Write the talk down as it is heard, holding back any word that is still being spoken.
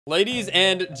Ladies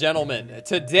and gentlemen,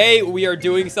 today we are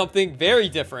doing something very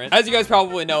different. As you guys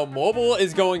probably know, mobile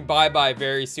is going bye-bye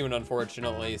very soon,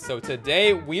 unfortunately. So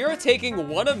today we are taking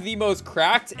one of the most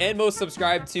cracked and most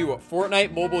subscribed to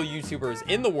Fortnite mobile YouTubers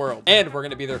in the world, and we're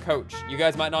going to be their coach. You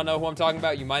guys might not know who I'm talking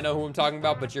about. You might know who I'm talking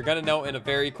about, but you're going to know in a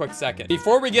very quick second.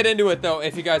 Before we get into it, though,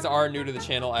 if you guys are new to the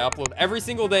channel, I upload every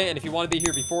single day, and if you want to be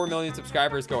here before 1 million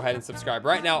subscribers, go ahead and subscribe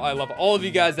right now. I love all of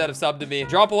you guys that have subbed to me.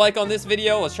 Drop a like on this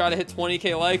video. Let's try to hit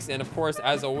 20K likes. And of course,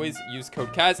 as always, use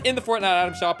code Kaz in the Fortnite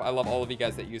item shop. I love all of you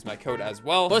guys that use my code as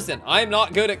well. Listen, I'm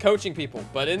not good at coaching people,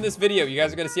 but in this video, you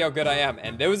guys are going to see how good I am.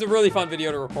 And it was a really fun video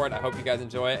to record. I hope you guys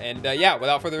enjoy it. And yeah,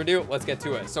 without further ado, let's get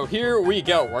to it. So here we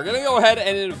go. We're going to go ahead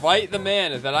and invite the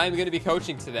man that I'm going to be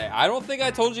coaching today. I don't think I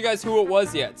told you guys who it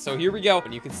was yet. So here we go.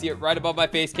 And you can see it right above my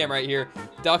face cam right here.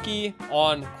 Ducky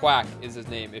on Quack is his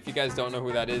name. If you guys don't know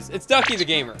who that is, it's Ducky the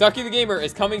Gamer. Ducky the Gamer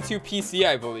is coming to PC,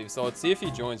 I believe. So let's see if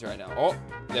he joins right now. Oh,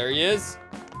 there he is.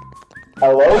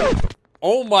 Hello?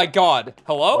 Oh my god.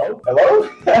 Hello? Hello?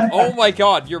 Oh my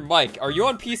god, your mic. Are you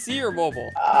on PC or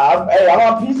mobile? Hey,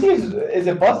 I'm on PC. Is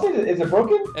it busted? Is it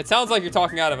broken? It sounds like you're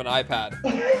talking out of an iPad.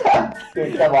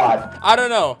 Dude, come on. I don't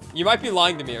know. You might be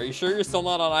lying to me. Are you sure you're still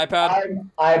not on iPad?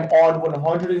 I'm on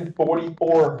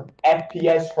 144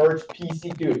 FPS hertz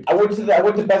PC, dude. I went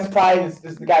to Best Buy. This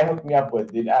is the guy hooked me up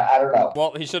with, dude. I don't know.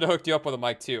 Well, he should have hooked you up with a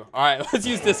mic too. All right, let's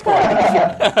use Discord.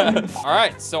 All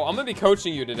right, so I'm gonna be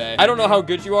coaching you today. I don't know how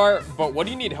good you are, but what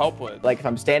do you need help with? Like if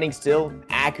I'm standing still,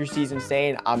 accuracy is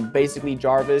insane. I'm basically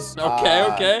Jarvis.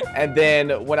 Okay. And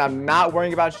then when I'm not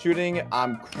worrying about shooting,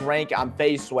 I'm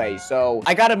phase sway. So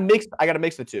I gotta mix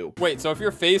the two. Wait, so if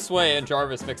you're face sway and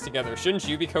Jarvis mixed together, shouldn't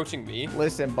you be coaching me?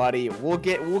 Listen, buddy, we'll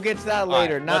get to that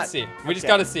later. Right, let's see. We just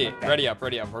gotta see. Okay. Ready up.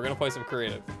 We're gonna play some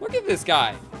creative. Look at this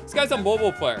guy. This guy's a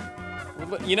mobile player.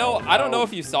 You know, I don't know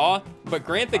if you saw, but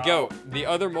Grant the Goat, the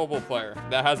other mobile player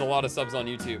that has a lot of subs on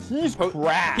YouTube. He's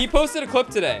cracked. He posted a clip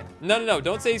today. No,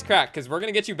 don't say he's cracked, because we're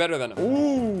gonna get you better than him.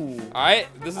 Ooh. All right,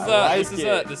 this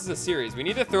is a series. We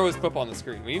need to throw his clip on the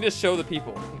screen. We need to show the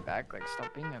people. Back, like,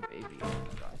 stop being a baby. Oh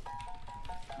my god.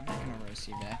 I'm not gonna roast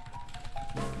you, man.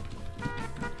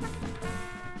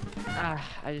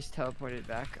 I just teleported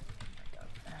back.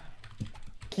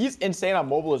 He's insane on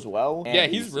mobile as well. Yeah,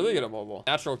 he's really good at mobile.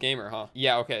 Natural gamer, huh?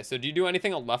 Yeah, okay. So do you do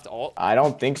anything on left alt? I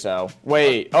don't think so.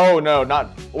 Wait. Oh, no,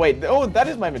 not. Wait. Oh, that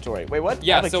is my inventory. Wait, what?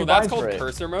 Yeah, so that's called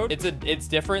cursor mode. It's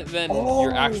different than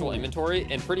your actual inventory,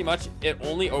 and pretty much it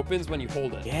only opens when you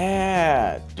hold it.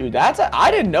 Yeah, dude, I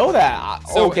didn't know that.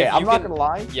 So okay, I'm not gonna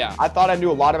lie. Yeah. I thought I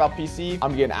knew a lot about PC.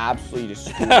 I'm getting absolutely just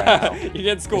schooled right now. You're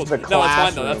getting schooled. No, it's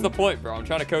fine though. That's the point, bro. I'm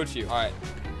trying to coach you. All right.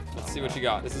 Let's see what you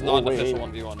got. This is not an official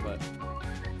 1v1, but.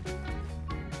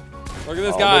 Look at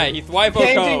this guy. He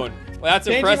thwipo cone. Well, that's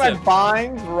impressive. My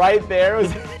binds right there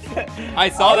was. I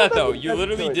saw that though. You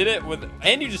literally did it with,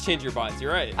 and you just changed your binds.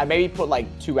 You're right. I maybe put like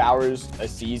 2 hours a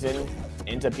season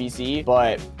into PC,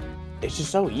 but it's just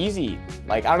so easy.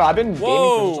 Like, I don't know. I've been gaming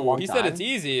for such a long time. He said it's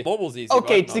easy. Mobile's easy.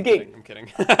 Okay, no, to get. I'm kidding.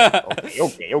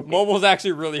 Okay. Mobile's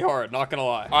actually really hard. Not gonna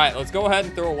lie. All right, let's go ahead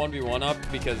and throw a 1v1 up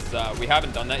because we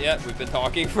haven't done that yet. We've been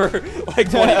talking for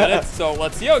like 20 minutes. So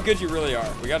let's see how good you really are.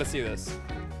 We got to see this.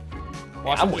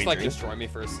 Watch him just like destroy me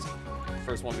first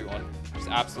 1v1. Just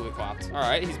absolutely clapped. All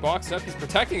right, he's boxed up. He's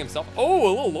protecting himself. Oh, a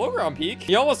little low ground peek.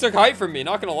 He almost took height from me,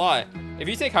 not gonna lie. If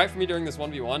you take height from me during this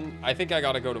 1v1, I think I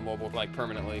gotta go to mobile like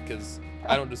permanently because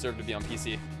I don't deserve to be on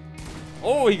PC.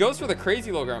 Oh, he goes for the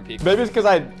crazy low ground peek. Maybe it's because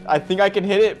I think I can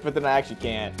hit it, but then I actually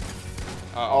can't.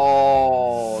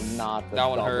 Oh, not the that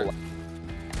one hurt.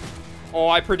 Oh,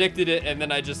 I predicted it and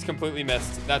then I just completely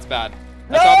missed. That's bad.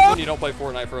 That's happens when you don't play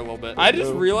Fortnite for a little bit. I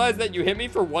just realized that you hit me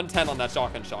for 110 on that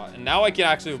shotgun shot, and now I can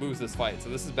actually lose this fight, so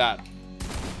this is bad.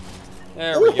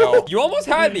 There we go. You almost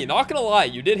had me, not gonna lie.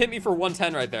 You did hit me for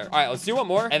 110 right there. All right, let's do one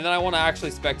more, and then I want to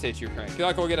actually spectate you, Crank. I feel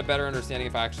like we'll get a better understanding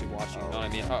if I actually watch you, you know what I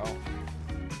mean? Uh-oh.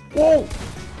 Whoa!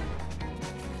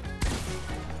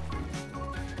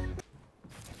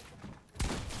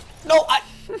 No,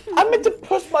 I meant to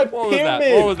push my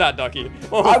pyramid. What was that, Ducky?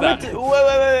 What was that?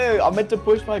 Wait. I meant to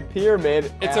push my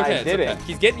pyramid. It's okay. I didn't.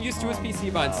 He's getting used to his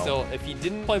PC bind still. If he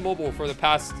didn't play mobile for the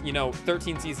past,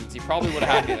 13 seasons, he probably would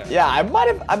have had me there. Yeah, I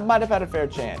might have had a fair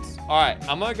chance. All right,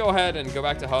 I'm gonna go ahead and go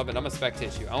back to hub, and I'm gonna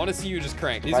spectate you. I want to see you just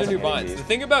crank. These are new binds. The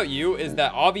thing about you is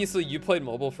that obviously you played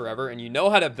mobile forever, and you know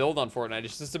how to build on Fortnite.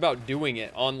 It's just about doing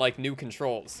it on like new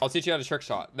controls. I'll teach you how to trick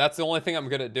shot. That's the only thing I'm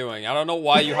good at doing. I don't know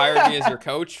why you hired me as your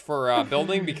coach for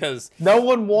building because because no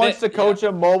one wants to coach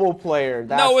a mobile player.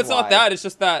 That's no, it's why. not that. It's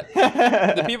just that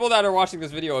the people that are watching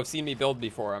this video have seen me build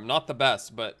before. I'm not the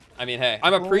best, but I mean, hey,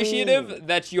 I'm appreciative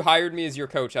that you hired me as your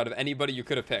coach out of anybody you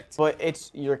could have picked.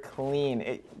 But you're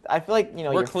clean. I feel like, you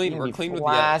know, we're clean. We're clean with the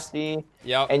edits.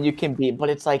 Yep. And you can be, but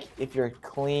it's like if you're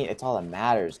clean, it's all that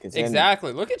matters.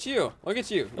 Exactly. Look at you. Look at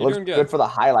you. You're doing good. Good for the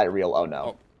highlight reel. Oh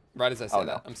no. Oh, right as I said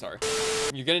that. I'm sorry.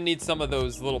 You're gonna need some of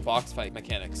those little box fight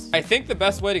mechanics. I think the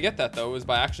best way to get that though is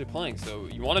by actually playing. So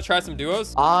you want to try some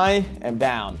duos? I am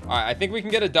down. All right, I think we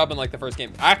can get a dub in like the first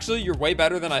game. Actually, you're way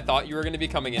better than I thought you were gonna be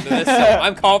coming into this. So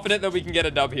I'm confident that we can get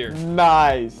a dub here.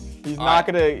 Nice. He's not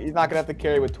gonna have to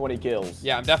carry with 20 kills.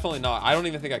 Yeah, I'm definitely not. I don't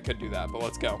even think I could do that, but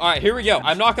let's go. All right, here we go.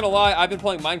 I'm not gonna lie, I've been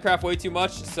playing Minecraft way too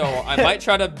much, so I might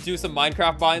try to do some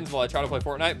Minecraft binds while I try to play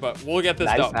Fortnite, but we'll get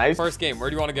this dub. Nice. First game, where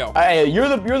do you want to go? Hey, you're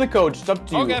the coach. It's up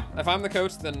to you. Okay, if I'm the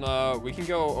coach, then we can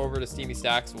go over to Steamy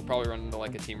Stacks. We'll probably run into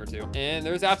like a team or two. And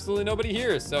there's absolutely nobody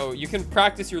here, so you can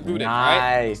practice your looting,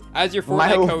 right? As your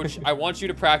Fortnite coach, I want you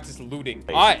to practice looting.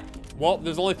 All right. Well,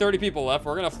 there's only 30 people left.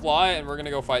 We're gonna fly and we're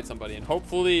gonna go fight somebody, and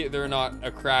hopefully they're not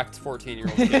a cracked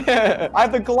 14-year-old kid. I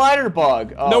have the glider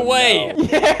bug. Oh, no way. No.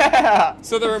 Yeah.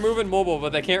 So they're removing mobile,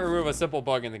 but they can't remove a simple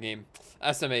bug in the game.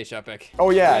 SMH epic. Oh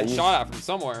yeah. Shot at from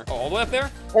somewhere. Oh, all the way up there.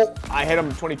 Oh, I hit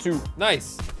him 22.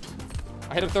 Nice.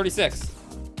 I hit him 36.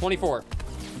 24.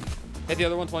 Hit the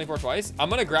other one 24 twice.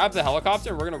 I'm gonna grab the helicopter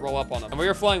and we're gonna roll up on him. And we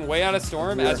are flying way out of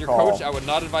storm. As your coach, I would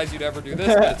not advise you to ever do this,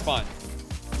 but it's fine.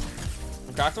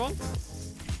 Cracked one?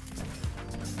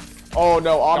 Oh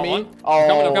no, on me.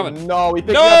 Oh, I'm coming. No, he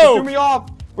picked me up. He threw me off.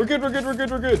 We're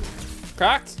good.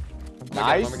 Cracked?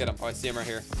 Nice. Let me get him. Oh, I see him right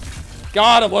here.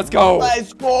 Got him. Let's go.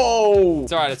 Let's go.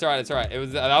 It's all right.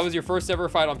 That was your first ever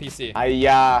fight on PC.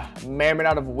 I may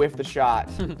not have whiffed the shot.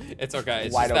 It's okay.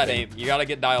 It's just that aim. You gotta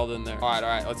get dialed in there. All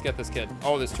right. Let's get this kid.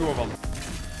 Oh, there's two of them.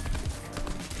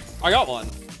 I got one.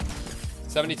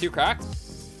 72 cracked.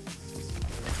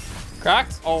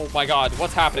 Cracked? Oh my god,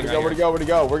 what's happening right here? Where'd he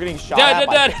go? We're getting shot at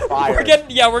by fire.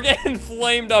 We're getting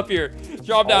flamed up here.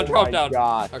 Drop down.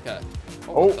 God. Okay.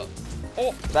 Oh.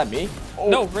 Is that me? Oh.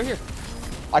 No, right here.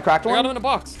 I cracked one? I got him in a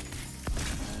box.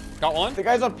 Got one? The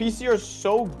guys on PC are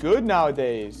so good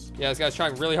nowadays. Yeah, this guy's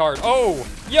trying really hard. Oh,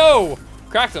 yo!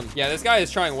 Cracked him. Yeah, this guy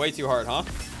is trying way too hard, huh?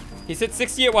 He's hit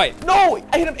 68 white. No,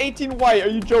 I hit him 18 white. Are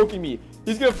you joking me?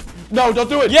 He's gonna... No, don't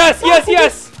do it. Yes.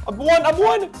 I'm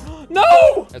one.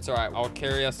 No! It's all right. I'll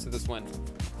carry us to this win.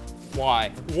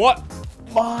 Why? What?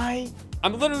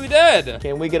 I'm literally dead.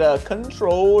 Can we get a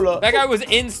controller? That guy was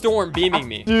in storm beaming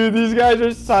me. Dude, these guys are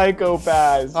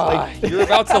psychopaths. You're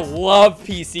about to love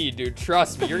PC, dude.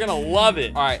 Trust me. You're going to love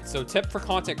it. All right. So tip for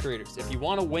content creators. If you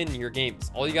want to win your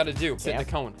games, all you got to do is sit in the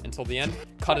cone until the end.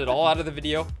 Cut it all out of the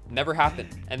video. Never happened.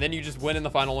 And then you just win in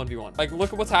the final 1v1. Like,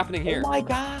 look at what's happening here. Oh my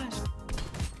gosh.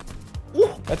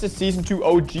 Ooh, that's a season 2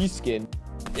 OG skin.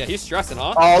 Yeah, he's stressing,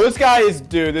 huh? Oh, this guy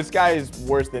is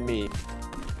worse than me.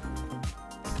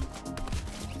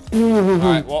 All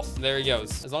right, well, there he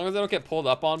goes. As long as I don't get pulled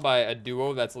up on by a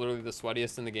duo that's literally the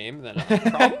sweatiest in the game, then I'm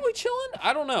probably chilling.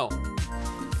 I don't know.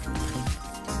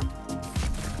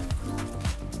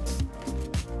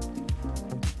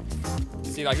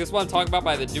 See, like this is what I'm talking about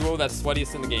by the duo that's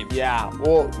sweatiest in the game. Yeah,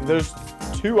 well, there's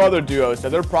 2 other duos, so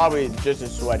they're probably just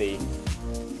as sweaty.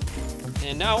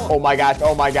 And now... Oh my gosh.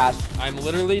 I'm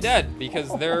literally dead because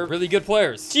they're really good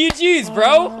players. GG's,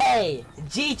 bro. Hey,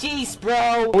 GG's,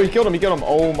 bro. Oh, he killed him.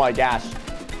 Oh my gosh.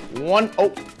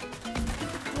 Oh.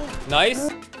 Nice.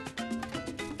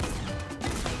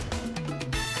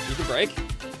 You can break.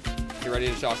 You're ready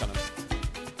to shotgun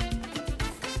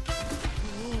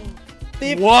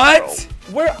him. What?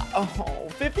 Where? Oh,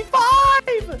 55.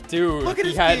 Dude, look at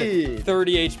he had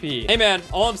 30 HP. Hey, man,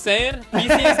 all I'm saying, PC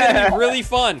is going to be really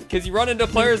fun because you run into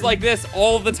players like this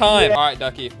all the time. Yeah. All right,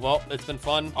 Ducky. Well, it's been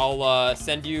fun. I'll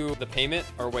send you the payment.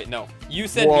 Or wait, no. You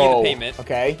send me the payment.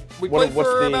 Okay. We played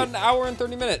for about an hour and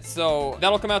 30 minutes, so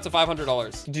that'll come out to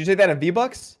 $500. Did you say that in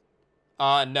V-Bucks?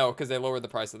 No, because they lowered the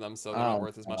price of them, so they're not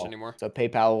worth as much anymore. So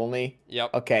PayPal only?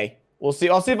 Yep. Okay. We'll see.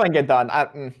 I'll see if I can get done.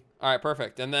 All right,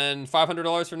 perfect. And then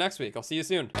 $500 for next week. I'll see you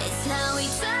soon. It's how we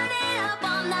turn it up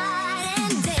all night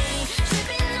and day.